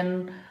 I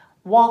can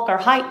walk or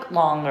hike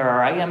longer.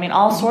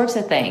 All sorts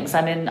of things.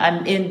 I'm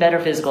in better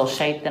physical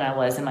shape than I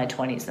was in my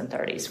 20s and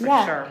 30s for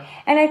sure.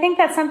 And I think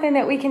that's something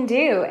that we can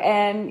do.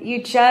 And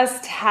you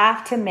just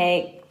have to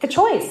make the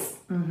choice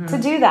to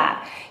do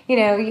that.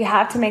 You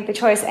have to make the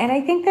choice. And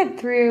I think that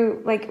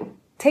through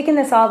taking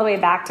this all the way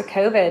back to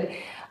COVID,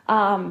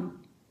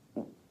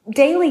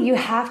 daily you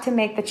have to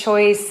make the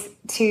choice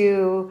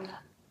to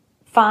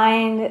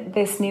find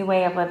this new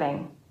way of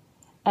living.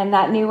 And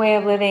that new way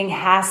of living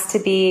has to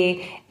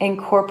be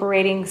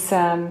incorporating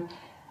some,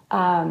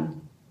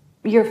 find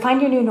your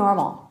new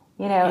normal,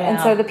 And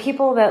so the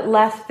people that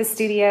left the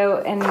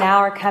studio and now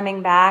are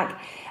coming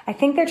back, I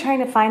think they're trying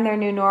to find their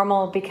new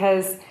normal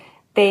because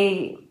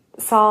they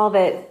saw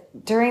that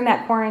during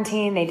that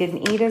quarantine, they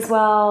didn't eat as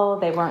well.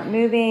 They weren't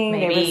moving.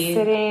 Maybe they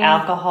were sitting.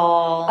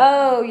 Alcohol.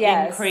 Oh,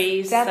 yes.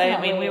 Increased. Definitely.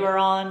 I mean, we were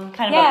on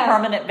kind of a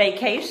permanent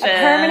vacation.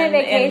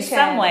 In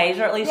some ways,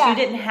 or at least you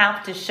didn't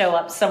have to show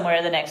up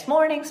somewhere the next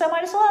morning. So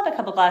might as well have a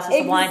couple glasses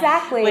of wine.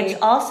 Exactly. Which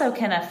also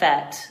can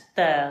affect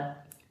the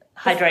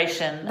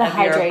hydration of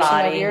your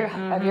body.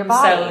 Of your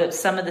body. So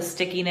some of the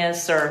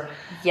stickiness or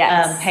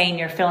pain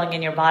you're feeling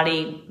in your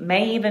body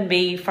may even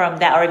be from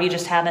that, or if you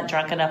just haven't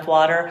drunk enough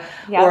water,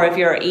 or if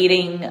you're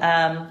eating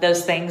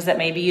those things that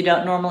maybe you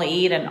don't normally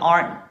eat and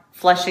aren't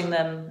flushing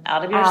them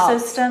out of your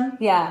system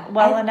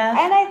well enough.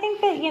 And I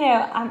think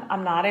that,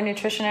 I'm not a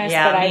nutritionist,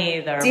 but me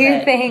either,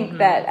 do think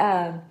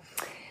that,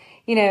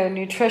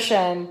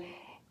 nutrition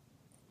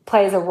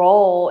plays a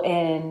role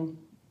in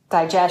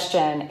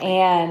digestion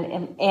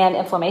and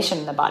inflammation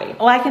in the body.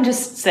 Well, I can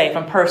just say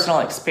from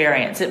personal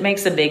experience, it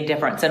makes a big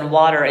difference, and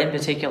water in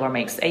particular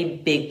makes a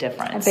big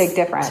difference.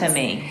 To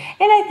me.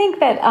 And I think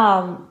that,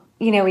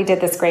 we did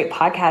this great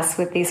podcast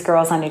with these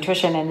girls on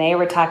nutrition, and they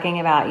were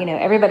talking about,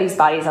 everybody's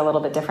body is a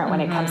little bit different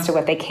when it comes to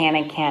what they can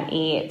and can't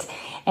eat,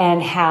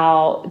 and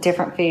how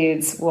different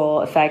foods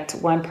will affect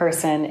one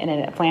person in an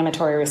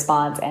inflammatory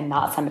response and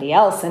not somebody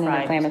else in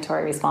an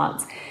inflammatory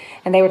response.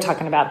 And they were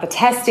talking about the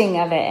testing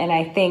of it. And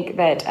I think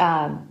that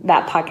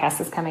that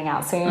podcast is coming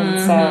out soon.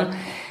 So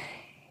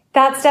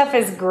that stuff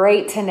is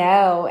great to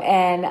know.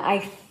 And I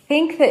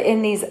think that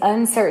in these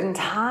uncertain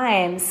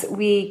times,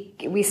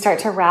 we start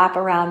to wrap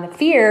around the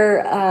fear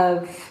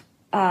of,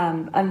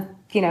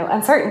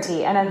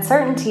 uncertainty. And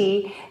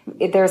uncertainty,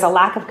 there's a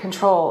lack of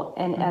control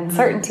in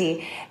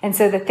uncertainty. And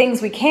so the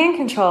things we can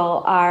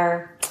control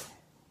are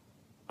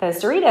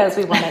those Doritos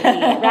we want to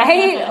eat,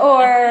 right?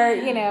 Or,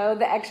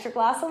 the extra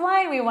glass of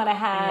wine we want to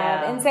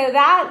have. And so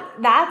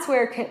that's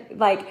where,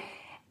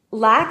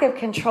 lack of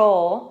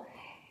control,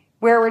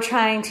 where we're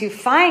trying to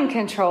find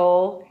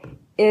control,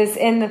 is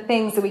in the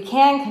things that we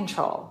can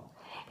control.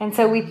 And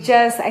so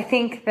I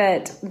think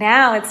that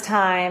now it's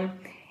time,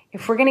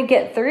 if we're going to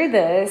get through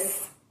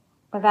this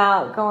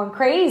without going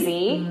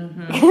crazy,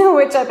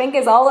 which I think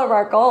is all of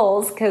our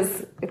goals,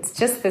 because it's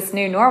just this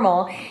new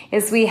normal,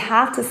 is we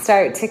have to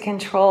start to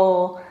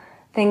control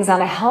things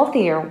on a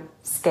healthier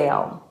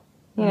scale.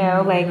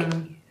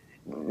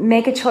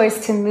 Make a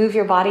choice to move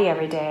your body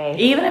every day.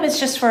 Even if it's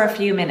just for a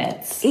few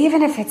minutes.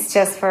 Even if it's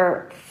just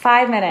for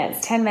 5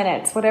 minutes, 10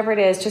 minutes, whatever it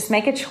is, just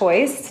make a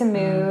choice to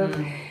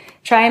move.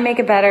 Try and make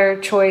a better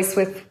choice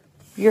with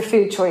your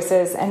food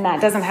choices. And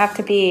that doesn't have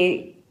to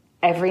be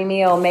every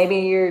meal. Maybe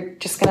you're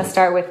just going to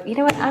start with,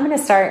 I'm going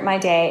to start my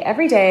day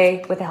every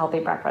day with a healthy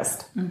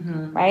breakfast,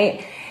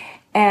 right?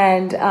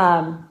 And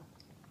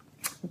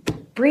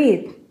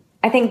breathe.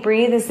 I think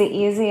breathe is the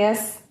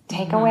easiest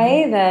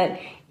takeaway, that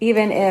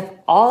even if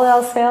all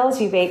else fails,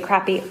 you've ate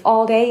crappy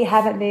all day, you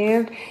haven't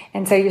moved,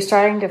 and so you're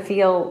starting to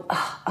feel,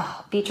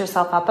 beat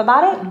yourself up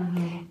about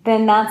it,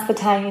 then that's the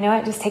time,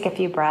 just take a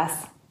few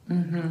breaths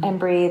and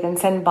breathe, and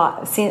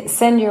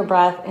send your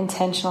breath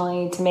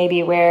intentionally to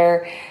maybe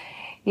where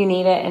you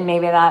need it. And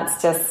maybe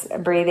that's just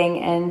breathing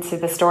into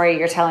the story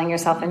you're telling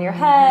yourself in your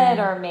head,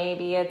 or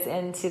maybe it's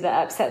into the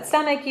upset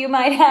stomach you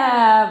might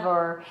have,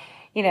 or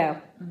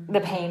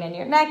the pain in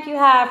your neck you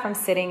have from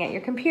sitting at your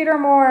computer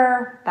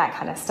more, that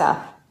kind of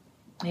stuff.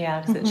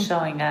 Yeah, because it's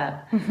showing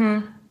up.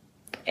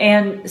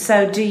 And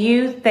so do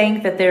you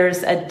think that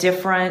there's a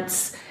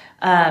difference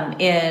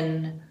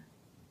in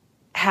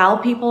how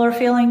people are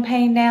feeling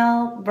pain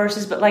now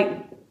versus,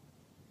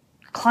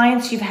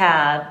 clients you've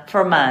had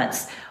for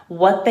months,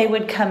 what they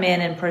would come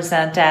in and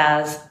present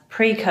as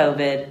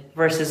pre-COVID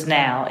versus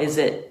now? Is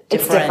it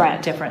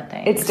different? Different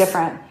things. It's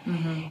different.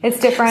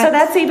 It's different. So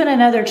that's even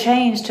another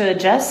change to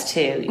adjust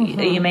to.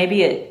 You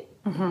maybe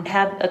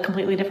have a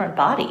completely different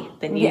body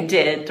than you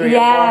did 3 or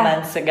 4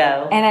 months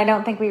ago. And I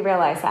don't think we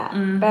realize that.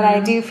 But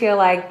I do feel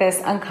like this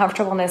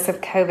uncomfortableness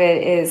of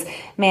COVID is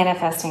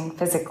manifesting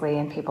physically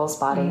in people's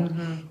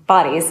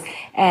bodies.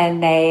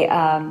 And they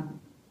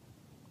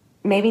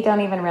maybe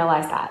don't even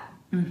realize that,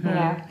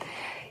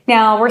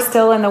 Now, we're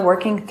still in the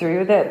working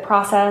through the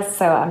process,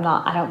 so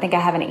I don't think I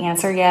have an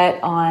answer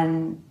yet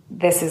on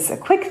this is a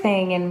quick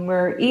thing, and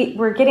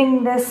we're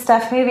getting this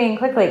stuff moving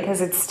quickly because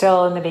it's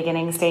still in the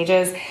beginning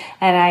stages,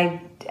 and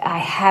I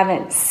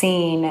haven't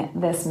seen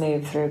this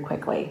move through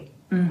quickly.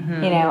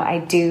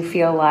 I do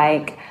feel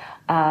like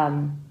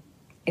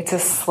it's a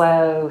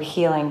slow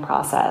healing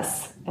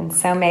process, and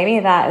so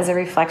maybe that is a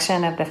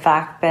reflection of the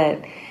fact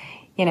that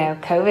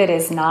COVID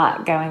is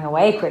not going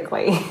away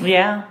quickly.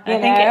 Yeah.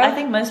 I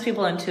think most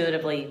people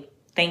intuitively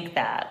think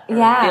that or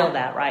feel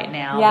that right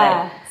now.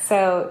 Yeah.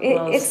 So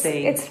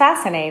it's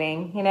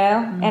fascinating,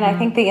 and I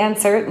think the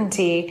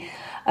uncertainty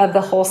of the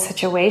whole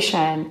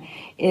situation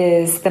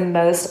is the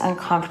most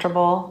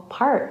uncomfortable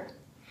part,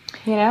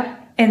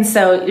 And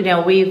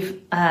so,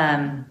 we've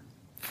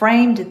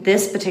framed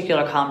this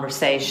particular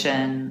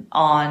conversation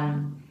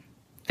on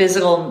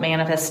physical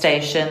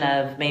manifestation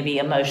of maybe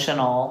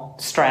emotional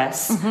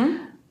stress.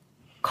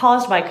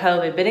 caused by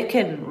COVID, but it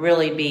can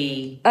really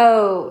be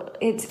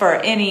it's for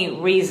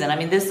any reason. I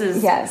mean, this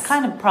is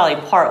kind of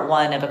probably part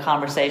one of a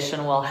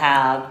conversation we'll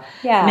have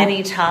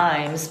many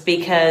times,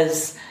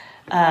 because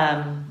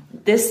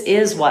this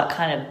is what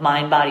kind of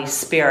mind, body,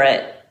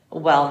 spirit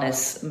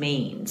wellness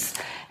means.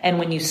 And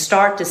when you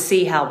start to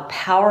see how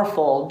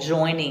powerful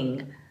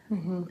joining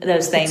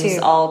those things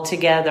all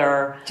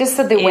together, just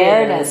so the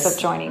awareness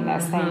of joining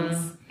those things,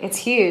 it's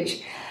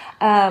huge.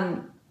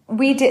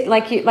 We did,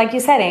 like you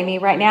said, Amy,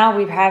 right now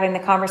we're having the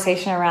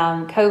conversation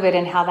around COVID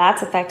and how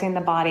that's affecting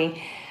the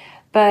body.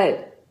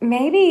 But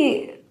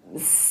maybe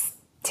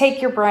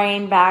take your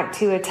brain back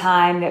to a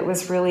time that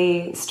was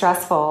really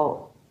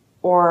stressful.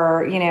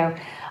 Or,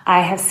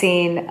 I have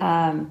seen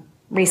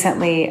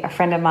recently a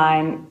friend of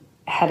mine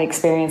had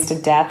experienced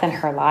a death in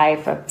her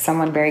life of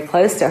someone very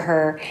close to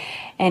her,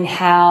 and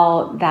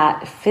how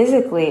that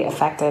physically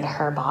affected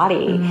her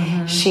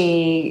body.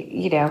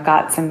 She,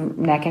 got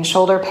some neck and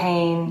shoulder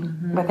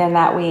pain within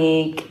that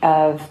week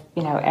of,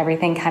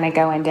 everything kind of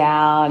going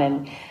down.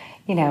 And,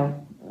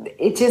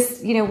 it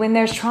just, when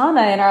there's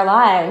trauma in our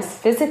lives,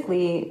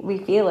 physically we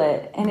feel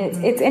it. And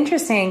it's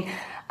interesting.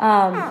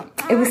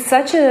 It was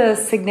such a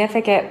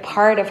significant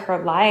part of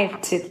her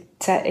life to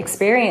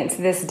experience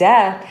this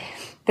death,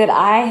 that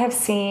I have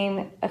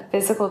seen a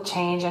physical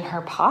change in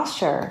her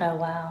posture. Oh,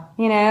 wow.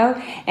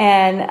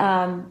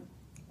 And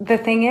the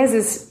thing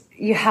is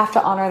you have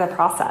to honor the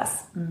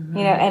process,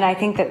 and I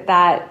think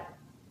that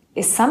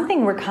is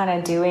something we're kind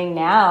of doing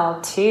now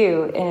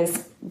too,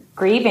 is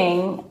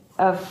grieving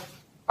of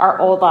our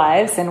old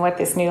lives and what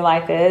this new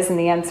life is and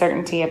the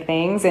uncertainty of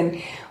things.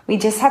 And we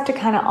just have to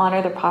kind of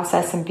honor the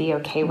process and be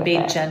okay with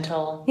it. Be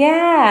gentle.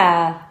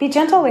 Yeah. Be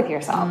gentle with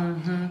yourself,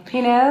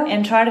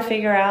 And try to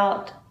figure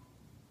out,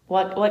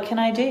 what can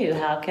I do?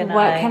 What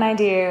can I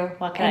do?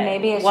 What can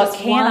maybe it's what just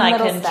can one I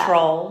little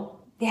control?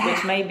 step.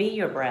 Which may be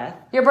your breath.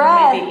 Your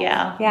breath. Maybe,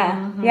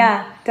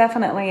 Yeah,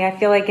 definitely. I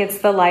feel like it's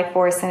the life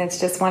force, and it's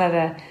just one of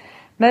the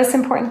most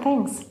important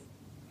things.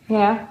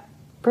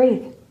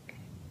 Breathe.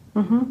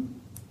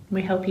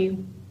 We hope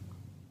you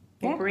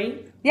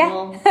breathe. Yeah.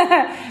 We'll be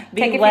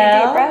Take a few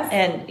well. deep breaths.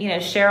 And,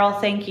 Cheryl,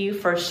 thank you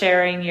for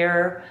sharing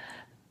your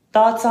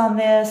thoughts on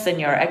this and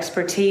your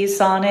expertise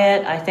on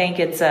it. I think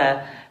it's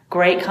a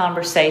great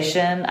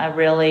conversation. I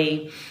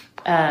really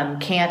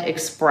can't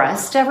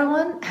express to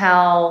everyone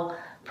how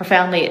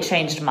profoundly it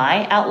changed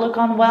my outlook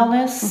on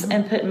wellness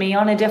and put me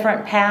on a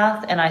different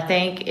path. And I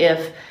think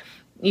if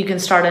you can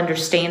start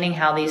understanding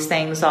how these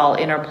things all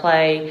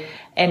interplay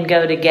and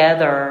go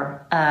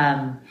together,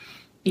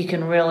 you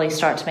can really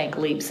start to make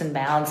leaps and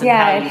bounds in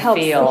how you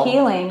helps feel. The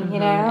healing,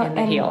 And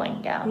the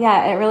healing,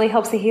 Yeah, it really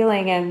helps the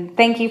healing. And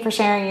thank you for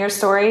sharing your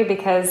story,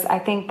 because I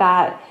think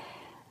that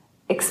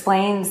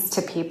explains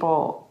to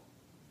people,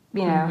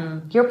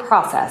 your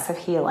process of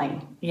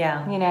healing.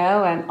 Yeah.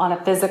 And on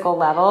a physical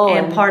level.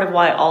 And part of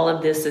why all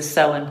of this is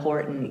so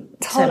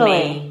important to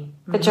me.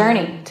 The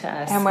journey to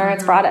us. And where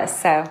it's brought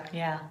us. So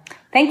yeah.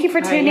 Thank you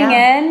for tuning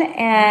in.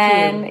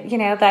 And,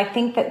 I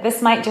think that this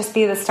might just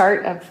be the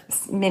start of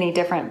many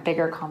different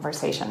bigger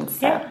conversations.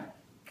 So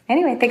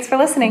anyway, thanks for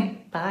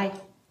listening. Bye.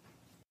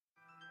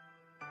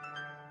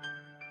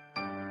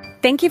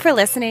 Thank you for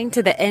listening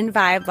to the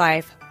InVibe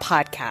Life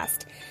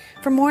podcast.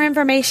 For more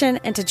information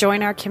and to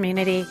join our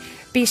community,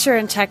 be sure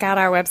and check out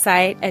our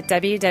website at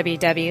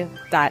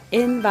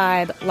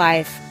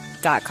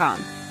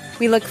www.invibelife.com.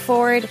 We look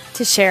forward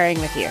to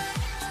sharing with you.